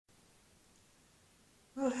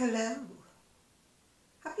Well, hello.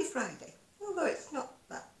 Happy Friday. Although it's not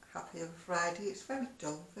that happy of a Friday, it's very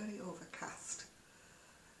dull, very overcast.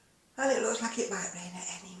 And it looks like it might rain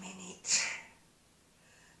at any minute.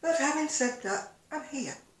 But having said that, I'm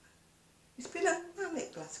here. It's been a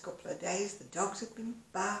manic last couple of days. The dogs have been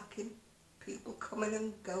barking, people coming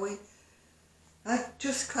and going. I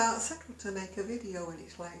just can't settle to make a video when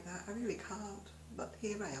it's like that. I really can't. But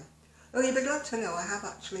here I am. Oh, you'll be glad to know I have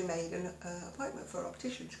actually made an appointment for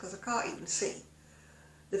opticians because I can't even see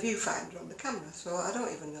the viewfinder on the camera, so I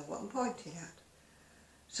don't even know what I'm pointing at.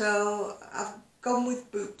 So I've gone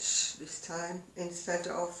with boots this time instead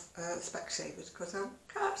of Specsavers because I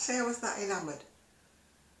can't say I was that enamoured.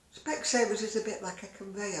 Specsavers is a bit like a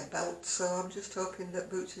conveyor belt, so I'm just hoping that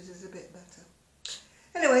boots is a bit better.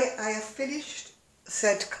 Anyway, I have finished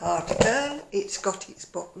said cardigan. It's got its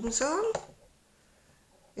buttons on.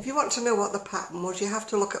 If you want to know what the pattern was, you have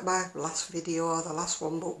to look at my last video or the last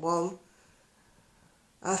one but one.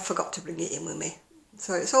 I forgot to bring it in with me.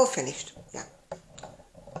 So it's all finished, yeah.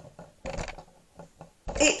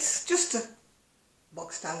 It's just a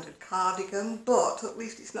bog standard cardigan, but at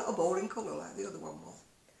least it's not a boring colour like the other one was.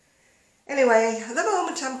 Anyway, at the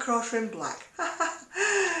moment I'm crocheting black.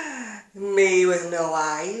 Me with no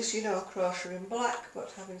eyes, you know, crocheting black, but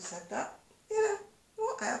having said that, you know,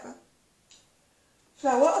 whatever.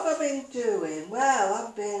 So what have I been doing? Well,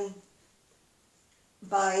 I've been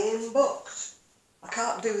buying books. I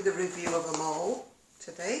can't do the review of them all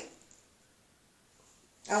today.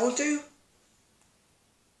 I will do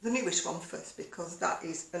the newest one first because that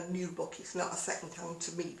is a new book. It's not a second-hand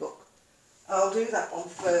to me book. I'll do that one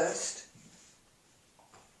first.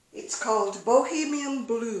 It's called Bohemian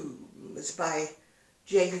Blooms by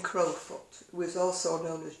Jane Crowfoot, who is also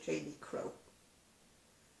known as Janie Crow.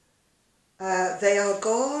 They are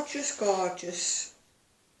gorgeous, gorgeous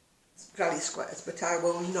granny squares, but I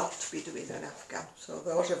will not be doing an Afghan. So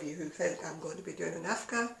those of you who think I'm going to be doing an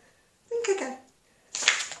Afghan, think again.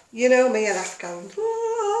 You know me and Afghans.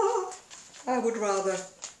 I would rather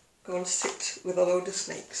go and sit with a load of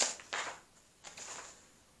snakes.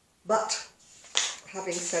 But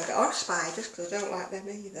having said that, or spiders, because I don't like them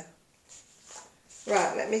either.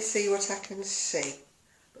 Right, let me see what I can see.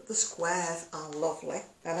 But the squares are lovely,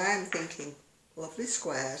 and I'm thinking, lovely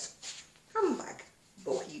squares, handbag,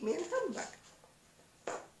 Bohemian handbag,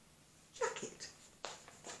 jacket.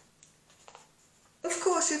 Of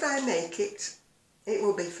course, if I make it, it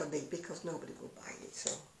will be for me because nobody will buy it,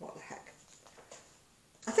 so what the heck.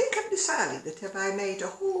 I think I've decided that if I made a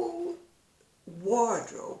whole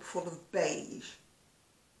wardrobe full of beige,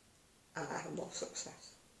 I might have more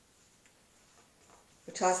success.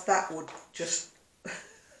 Because that would just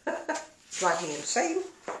drive me insane.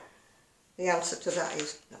 The answer to that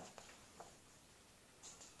is no.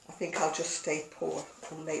 I think I'll just stay poor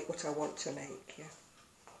and make what I want to make, yeah.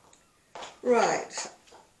 Right.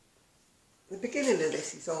 The beginning of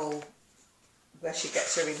this is all where she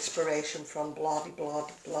gets her inspiration from, blah de blah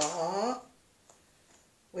de blah.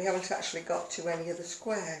 We haven't actually got to any of the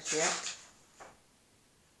squares yet.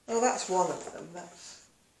 Oh, that's one of them. That's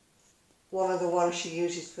one of the ones she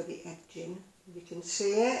uses for the edging. You can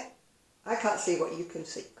see it. I can't see what you can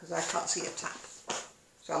see because I can't see a tap.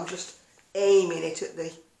 So I'm just aiming it at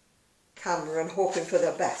the camera and hoping for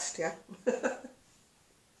the best, yeah?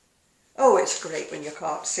 Oh, it's great when you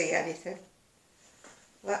can't see anything.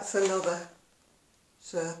 That's another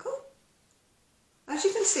circle. As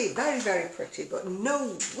you can see, very, very pretty, but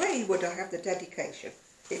no way would I have the dedication.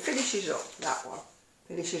 It finishes up, that one.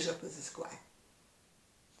 Finishes up as a square.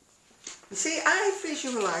 You see, I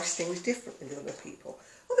visualise things differently than other people.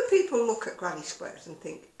 Other people look at granny squares and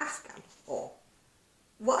think Afghan or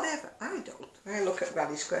whatever. I don't. I look at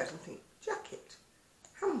granny squares and think jacket,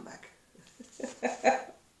 handbag.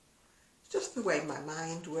 It's just the way my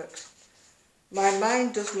mind works. My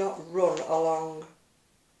mind does not run along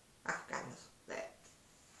Afghans. There.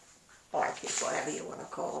 Blankets, whatever you want to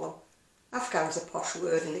call them. Afghan's a posh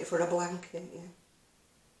word, isn't it, for a blanket, yeah.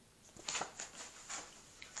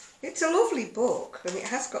 It's a lovely book and it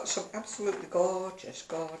has got some absolutely gorgeous,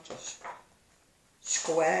 gorgeous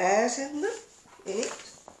squares in them.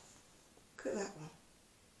 Look at that one.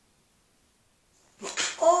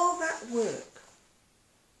 But all that work,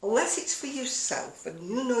 unless it's for yourself and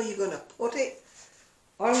you know you're going to put it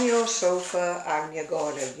on your sofa and you're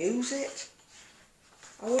going to use it,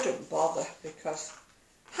 I wouldn't bother because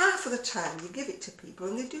half of the time you give it to people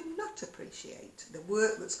and they do not appreciate the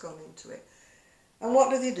work that's gone into it. And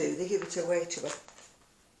what do? They give it away to a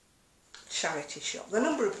charity shop. The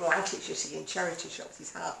number of blankets you see in charity shops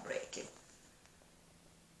is heartbreaking.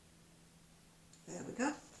 There we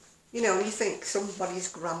go. You know, and you think somebody's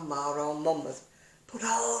grandma or mum has put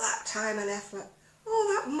all that time and effort, all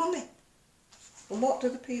that money. And what do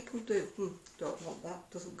the people do? Don't want that,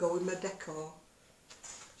 doesn't go with my decor.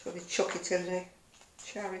 So they chuck it in a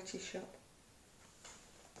charity shop.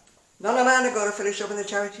 None of mine are going to finish up in the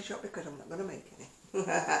charity shop because I'm not going to make any.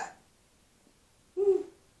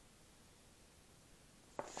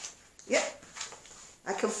 Yep,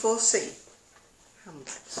 I can foresee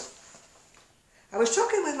handbags. I was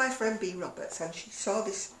talking with my friend B. Roberts and she saw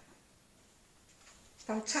this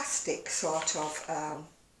fantastic sort of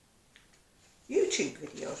YouTube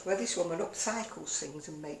videos where this woman upcycles things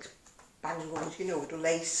and makes bangles, you know, with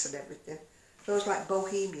lace and everything. Those like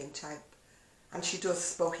Bohemian type. And she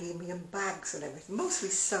does Bohemian bags and everything, mostly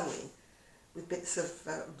sewing with bits of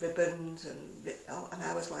ribbons and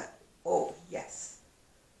I was like, oh yes,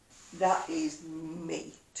 that is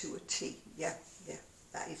me to a T. Yeah,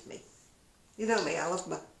 that is me. You know me, I love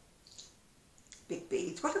my big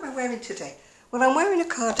beads. What am I wearing today? Well, I'm wearing a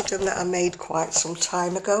cardigan that I made quite some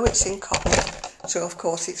time ago. It's in cotton, so of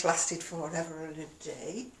course it's lasted forever and a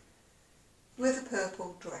day. With a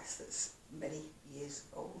purple dress that's many years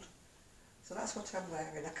old. So that's what I'm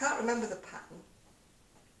wearing. I can't remember the pattern.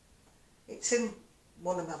 It's in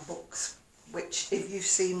one of my books, which if you've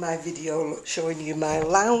seen my video showing you my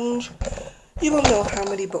lounge, you will know how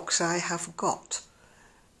many books I have got.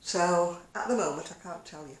 So at the moment I can't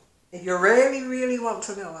tell you. If you really, really want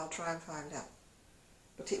to know, I'll try and find out.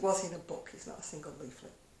 But it was in a book, it's not a single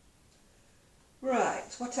leaflet.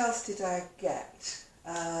 Right, what else did I get?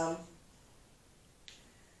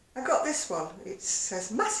 I got this one. It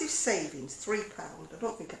says massive savings, £3. I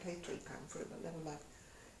don't think I paid £3 for it, but never mind.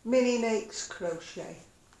 Minnie Makes Crochet.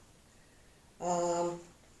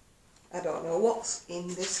 I don't know what's in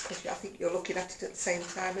this because I think you're looking at it at the same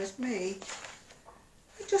time as me.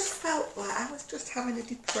 I just felt like I was just having a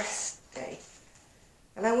depressed day.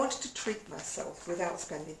 And I wanted to treat myself without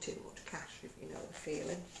spending too much cash, if you know the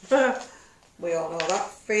feeling. We all know that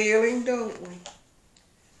feeling, don't we?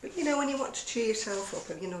 But you know, when you want to cheer yourself up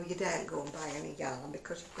and you know you daren't go and buy any yarn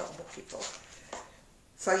because you've got a bucket full.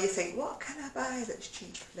 So you think, what can I buy that's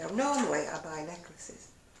cheap? Now normally I buy necklaces,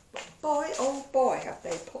 but boy oh boy have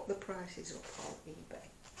they put the prices up on eBay.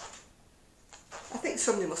 I think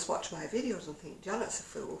somebody must watch my videos and think, Janet's a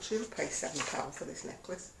fool, she'll pay £7 for this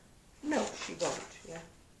necklace. No, she won't, yeah.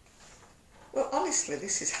 Well honestly,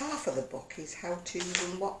 this is half of the book, is how-tos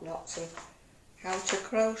and whatnots and how to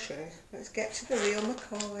crochet. Let's get to the real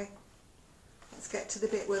McCoy. Let's get to the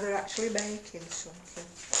bit where they're actually making something.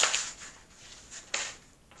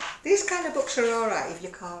 These kind of books are alright if you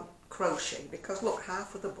can't crochet, because look,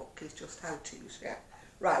 half of the book is just how-tos, yeah.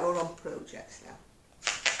 Right, we're on projects now.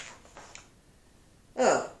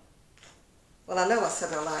 Oh, well I know I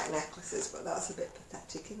said I like necklaces, but that's a bit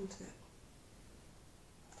pathetic, isn't it?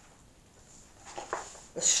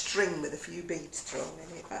 A string with a few beads thrown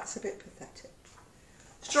in it, that's a bit pathetic.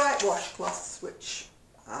 Striped washcloths, which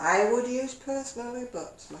I would use personally,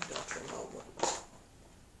 but my daughter-in-law wouldn't.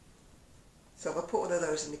 So if I put one of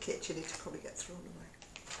those in the kitchen, it'll probably get thrown away.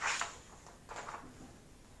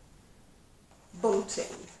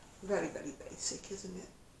 Bunting, very, very basic, isn't it?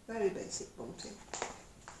 Very basic bunting.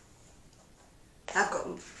 I've got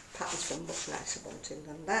patterns from much nicer bunting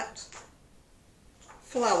than that.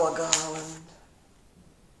 Flower garland.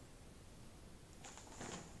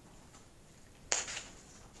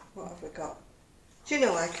 What have we got? Do you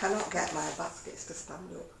know, I cannot get my baskets to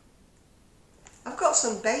stand up. I've got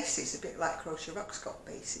some bases, a bit like Crochet Rock's got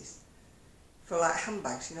bases, for like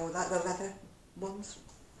handbags, you know, like the leather ones.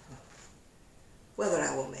 Whether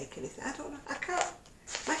I will make anything, I don't know. I can't,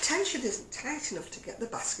 my tension isn't tight enough to get the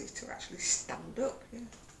baskets to actually stand up, yeah.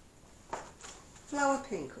 Flower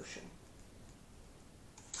pincushion.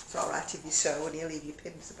 It's alright if you sew and you leave your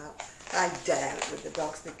pins about. I dare it with the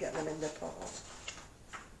dogs, they get them in their paws.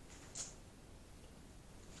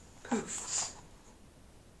 Poofs.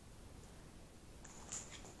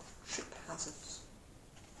 Ship hazards.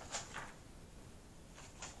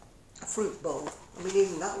 A fruit bowl. I mean,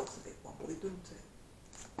 even that looks a bit wobbly, doesn't it?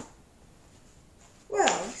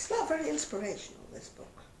 Well, it's not very inspirational, this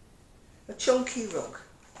book. A chunky rug.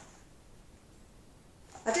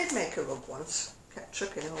 I did make a rug once. Kept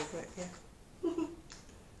tripping over it, yeah.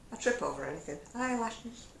 I trip over anything.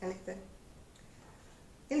 Eyelashes, anything.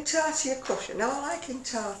 Intarsia cushion. Now I like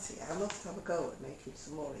intarsia. I must have a go at making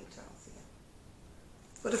some more intarsia.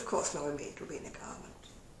 But of course knowing me it'll be in a garment,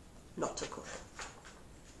 not a cushion.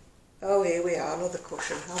 Oh, here we are, another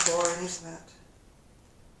cushion. How boring is that?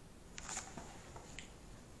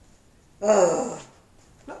 Oh,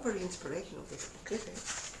 not very inspirational, this book, is it?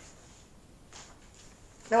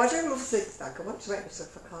 Now I do love zigzag. I want to make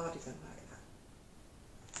myself a cardigan like that.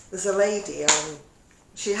 There's a lady,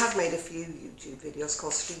 she has made a few YouTube videos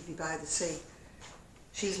called Stevie by the Sea.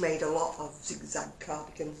 She's made a lot of zigzag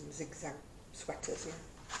cardigans and zigzag sweaters, yeah.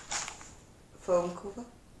 Foam cover.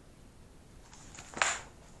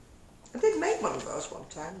 I did make one of those one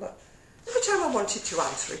time, but every time I wanted to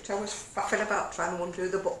answer it, I was faffing about trying to undo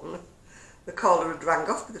the button. The collar had rang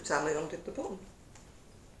off by the time I undid the button.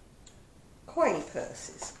 Coin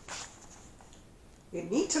purses. You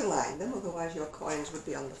need to line them, otherwise your coins would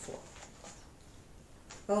be on the floor.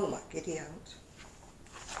 Oh my giddy aunt.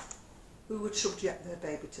 Who would subject their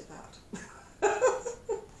baby to that?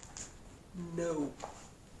 No.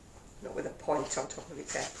 Not with a point on top of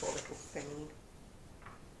its head, poor little thing.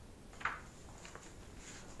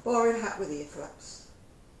 Boring hat with ear flaps.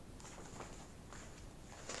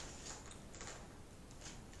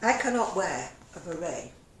 I cannot wear a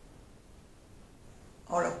beret,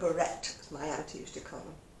 or a barrette, as my auntie used to call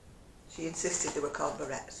them. She insisted they were called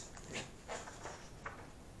barrettes.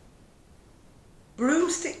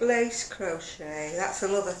 Broomstick lace crochet, that's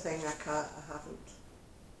another thing I haven't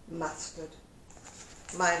mastered.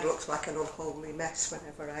 Mine looks like an unholy mess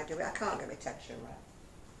whenever I do it. I can't get my tension right.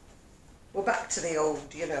 We're back to the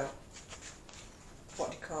old, you know,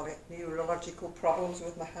 what do you call it, neurological problems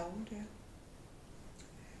with my hand, yeah.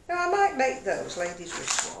 Now I might make those ladies'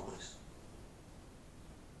 wrist warmers.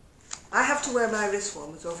 I have to wear my wrist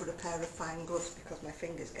warmers over a pair of fine gloves because my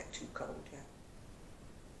fingers get too cold, yeah.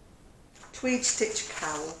 Tweed stitch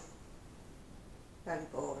cowl. Very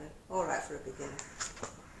boring. Alright for a beginner.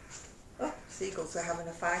 Oh, seagulls are having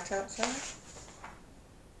a fight outside.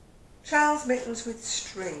 Child's mittens with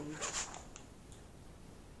string.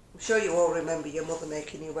 I'm sure you all remember your mother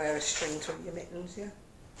making you wear a string through your mittens, yeah?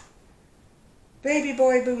 Baby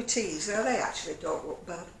boy booties. Now they actually don't look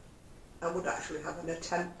bad. I would actually have an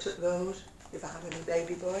attempt at those if I had any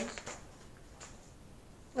baby boys.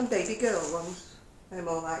 And baby girl ones. They're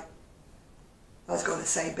more like, I was going to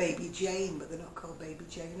say Baby Jane, but they're not called Baby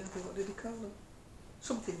Jane. I think, what did he call them?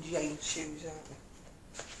 Something Jane shoes, aren't they?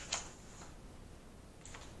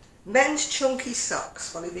 Men's chunky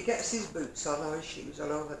socks. Well, if he gets his boots on or his shoes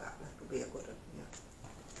all over that, that'll be a good one, yeah.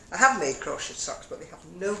 I have made crochet socks, but they have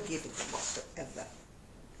no giving them whatsoever.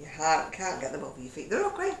 You can't get them over your feet. They're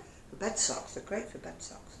all great for bed socks. They're great for bed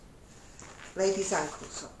socks. Ladies' ankle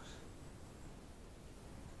socks.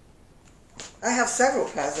 I have several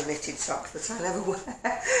pairs of knitted socks that I never wear.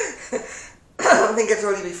 I think I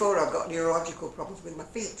told you before I've got neurological problems with my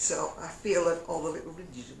feet, so I feel all the little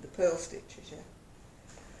ridges of the pearl stitches, yeah.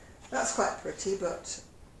 That's quite pretty, but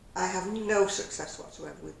I have no success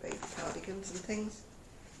whatsoever with baby cardigans and things.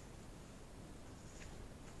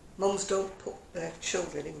 Mums don't put their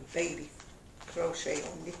children in baby crochet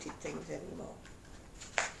or knitted things anymore.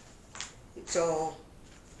 It's all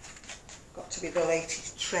got to be the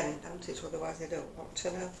latest trend, hasn't it? Otherwise they don't want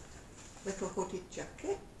to know. Little hooded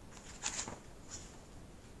jacket.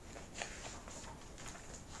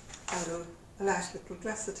 And a nice little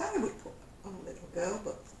dress that I would put on a little girl,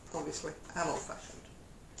 but obviously I'm old-fashioned.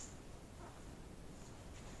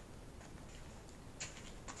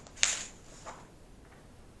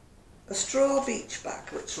 A straw beach bag,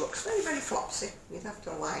 which looks very, very flopsy. You'd have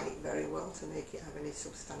to line it very well to make it have any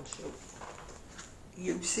substantial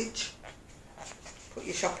usage. Put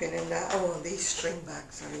your shopping in there. Oh, and these string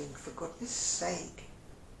bags, I mean, for goodness sake.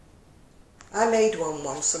 I made one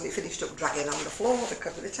once and it finished up dragging on the floor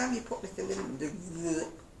because by the time you put anything in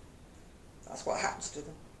them, that's what happens to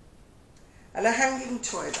them. And a hanging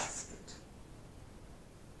toy basket.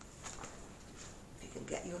 If you can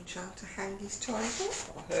get your child to hang his toys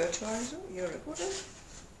up, or her toys up, you're a good one.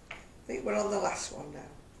 I think we're on the last one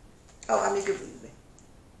now. Oh, amigurumi.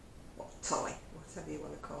 Or toy, whatever you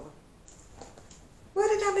want to call them. Where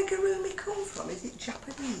did amigurumi come from? Is it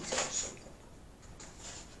Japanese or something?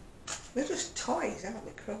 They're just toys, aren't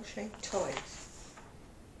they? Crochet toys.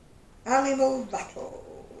 Animal battles.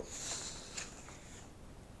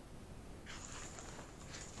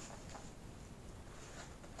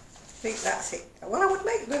 I think that's it. Well, I would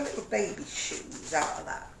make the little baby shoes out of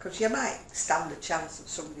that, because you might stand a chance of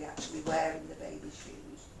somebody actually wearing the baby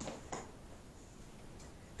shoes.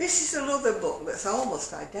 This is another book that's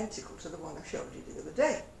almost identical to the one I showed you the other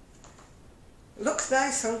day. It looks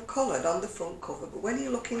nice and coloured on the front cover, but when you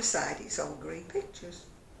look inside it's all green pictures.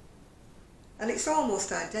 And it's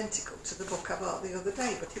almost identical to the book I bought the other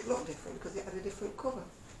day, but it looked different because it had a different cover.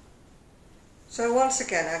 So once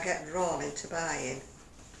again I get drawn into buying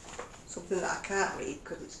something that I can't read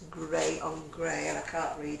because it's grey on grey and I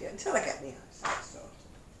can't read it until I get my eyesight sorted.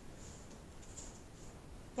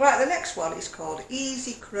 Right, the next one is called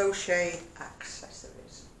Easy Crochet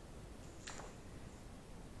Accessories.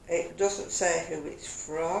 It doesn't say who it's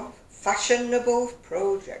from. Fashionable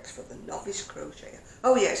Projects for the Novice Crocheter.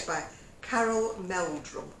 Oh yeah, it's by Carol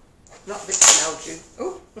Meldrum. Not Victor Meldrum.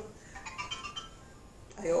 Oh,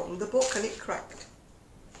 I opened the book and it cracked.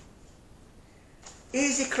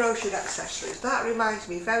 Easy Crochet Accessories. That reminds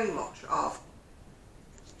me very much of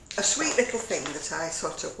a sweet little thing that I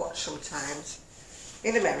sort of watch sometimes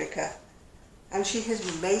in America, and she is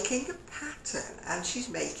making a pattern and she's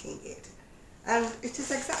making it, and it is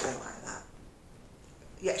exactly like that.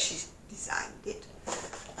 Yet she's designed it,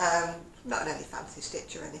 not in any fancy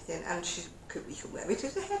stitch or anything, and you can wear it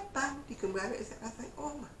as a headband, you can wear it as I think,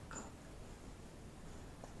 oh my god,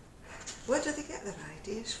 where do they get their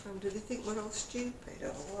ideas from? Do they think we're all stupid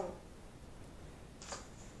or what?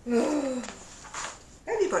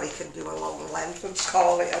 Anybody can do a long length and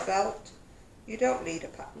call it a belt. You don't need a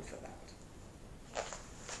pattern for that.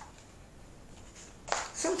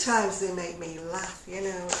 Sometimes they make me laugh, you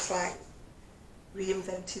know, it's like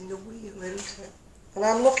reinventing the wheel, isn't it? And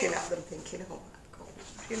I'm looking at them thinking, oh my god,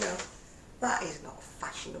 you know, that is not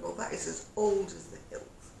fashionable, that is as old as the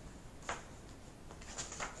hills.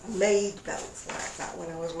 I made belts like that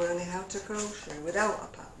when I was learning how to crochet without a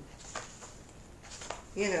pattern.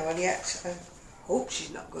 You know, and yet I hope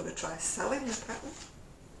she's not going to try selling the pattern.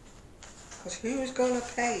 Because who's going to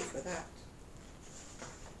pay for that?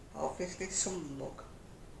 Obviously some mug.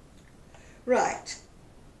 Right.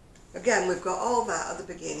 Again, we've got all that at the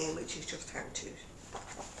beginning, which is just how-tos.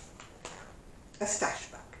 A stash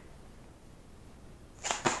bag.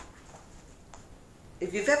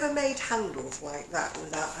 If you've ever made handles like that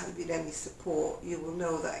without having any support, you will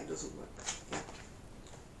know that it doesn't work. Yeah.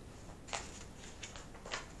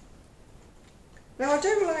 Now I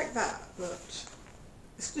do like that, but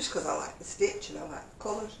it's just because I like the stitch and I like the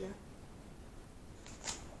colours, yeah.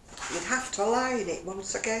 You'd have to line it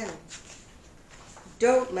once again.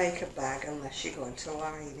 Don't make a bag unless you're going to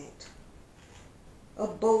line it. A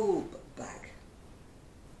bulb bag.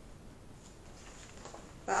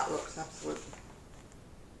 That looks absolutely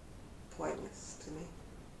pointless to me.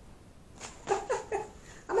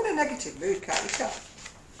 I'm in a negative mood, can't you tell?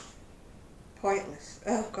 Pointless.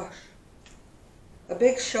 Oh gosh. A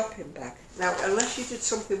big shopping bag. Now, unless you did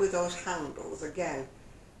something with those handles, again,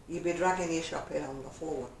 you'd be dragging your shopping on the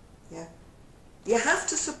floor, yeah? You have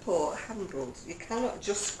to support handles. You cannot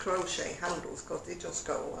just crochet handles because they just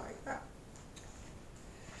go like that.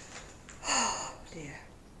 Oh dear.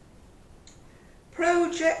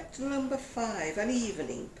 Project number 5, an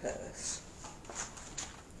evening purse.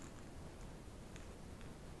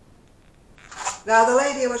 Now the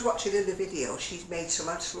lady I was watching in the video, she's made some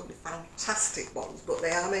absolutely fantastic ones, but they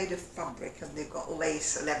are made of fabric and they've got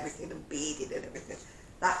lace and everything and beading and everything.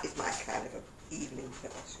 That is my kind of an evening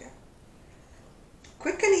purse, yeah.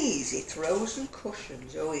 Quick and easy, throws and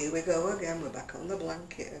cushions. Oh, here we go again, we're back on the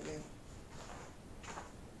blanket again.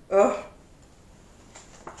 Oh.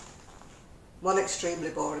 One extremely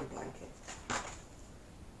boring blanket.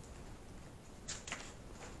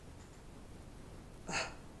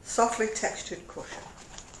 Softly textured cushion.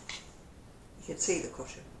 You can see the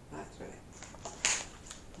cushion right through it.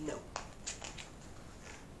 No.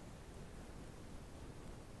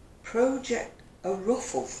 Project a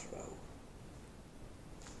ruffle throw.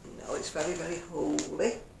 No, it's very, very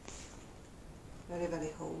holy. Very,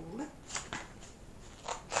 very holy.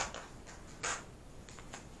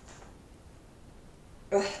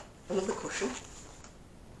 Another cushion.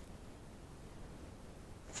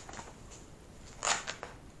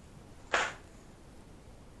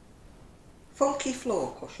 Funky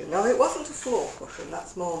floor cushion. Now it wasn't a floor cushion,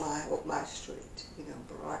 that's more up my street. You know,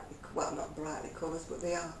 brightly, well not brightly colours, but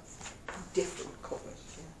they are different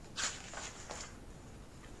colours. Yeah.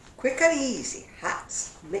 Quick and easy,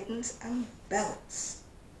 hats, mittens and belts.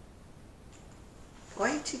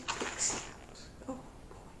 Pointed pixie hat. Oh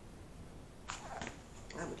boy.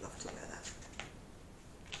 I would love to wear that.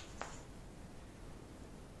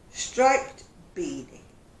 Striped beanie.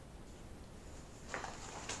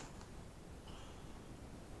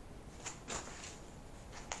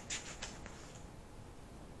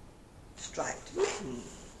 Striped mittens.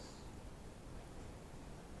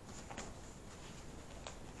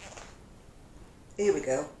 Here we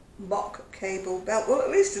go. Mock cable belt. Well,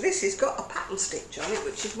 at least this has got a pattern stitch on it,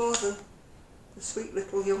 which is more than the sweet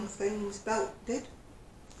little young thing's belt did.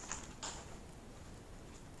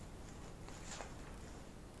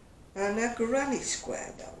 And a granny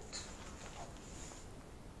square belt.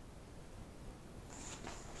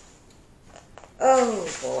 Oh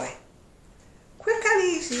boy. Quick and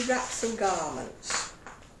easy wraps and garments.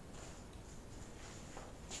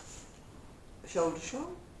 shoulder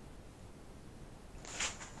shawl.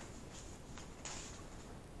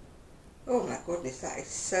 Oh my goodness, that is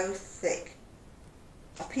so thick.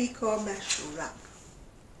 A peacock mesh wrap.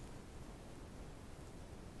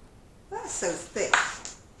 That's so thick.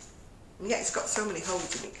 And yet it's got so many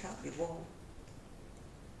holes in it, it can't be worn.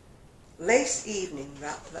 Lace evening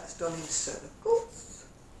wrap that's done in circles.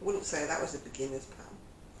 I wouldn't say that was a beginner's pan.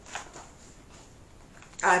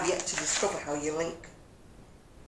 I've yet to discover how you link